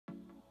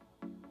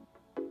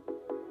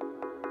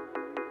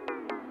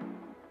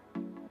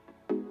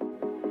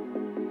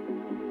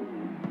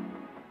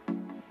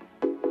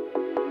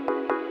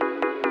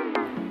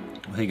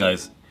Hey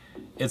guys,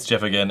 it's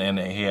Jeff again, and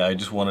hey, I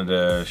just wanted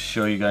to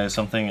show you guys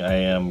something. I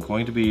am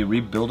going to be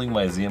rebuilding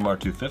my ZMR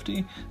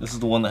 250. This is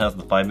the one that has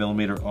the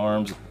 5mm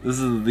arms. This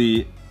is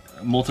the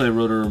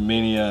multi-rotor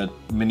Mania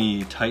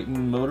Mini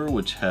Titan motor,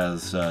 which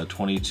has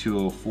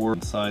 2204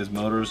 size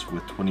motors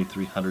with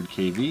 2300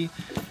 kV.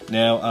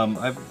 Now,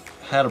 I've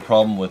had a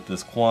problem with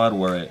this quad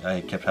where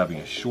I kept having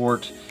a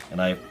short,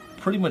 and I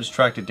pretty much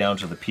tracked it down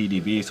to the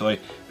PDB, so I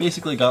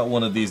basically got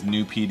one of these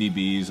new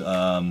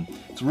PDBs.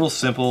 It's real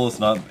simple. It's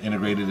not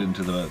integrated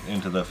into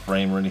the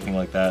frame or anything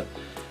like that.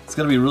 It's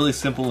going to be really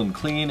simple and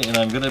clean, and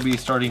I'm going to be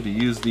starting to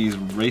use these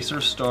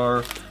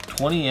RacerStar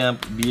 20A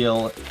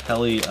BL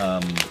Heli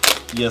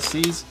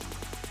ESCs.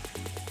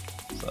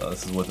 So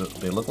this is what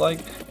they look like,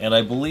 and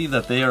I believe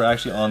that they are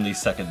actually on the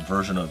second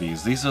version of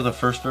these. These are the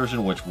first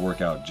version, which work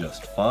out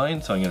just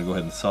fine, so I'm going to go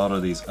ahead and solder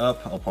these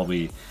up. I'll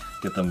probably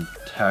get them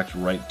tacked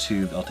right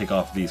to, I'll take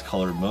off these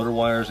colored motor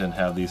wires and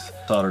have these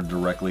soldered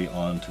directly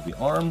onto the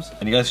arms.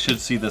 And you guys should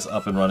see this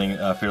up and running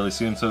fairly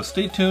soon, so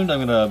stay tuned.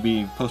 I'm going to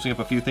be posting up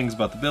a few things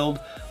about the build.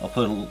 I'll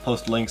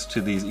post links to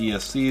these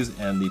ESCs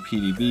and the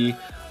PDB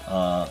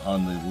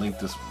on the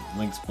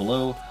links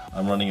below.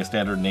 I'm running a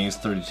standard NAS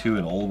 32,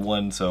 an old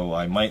one, so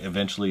I might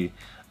eventually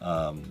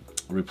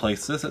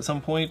replace this at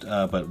some point,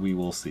 but we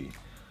will see.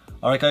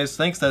 Alright guys,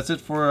 thanks. That's it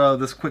for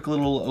this quick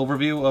little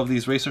overview of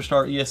these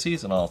RacerStar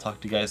ESCs, and I'll talk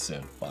to you guys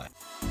soon. Bye.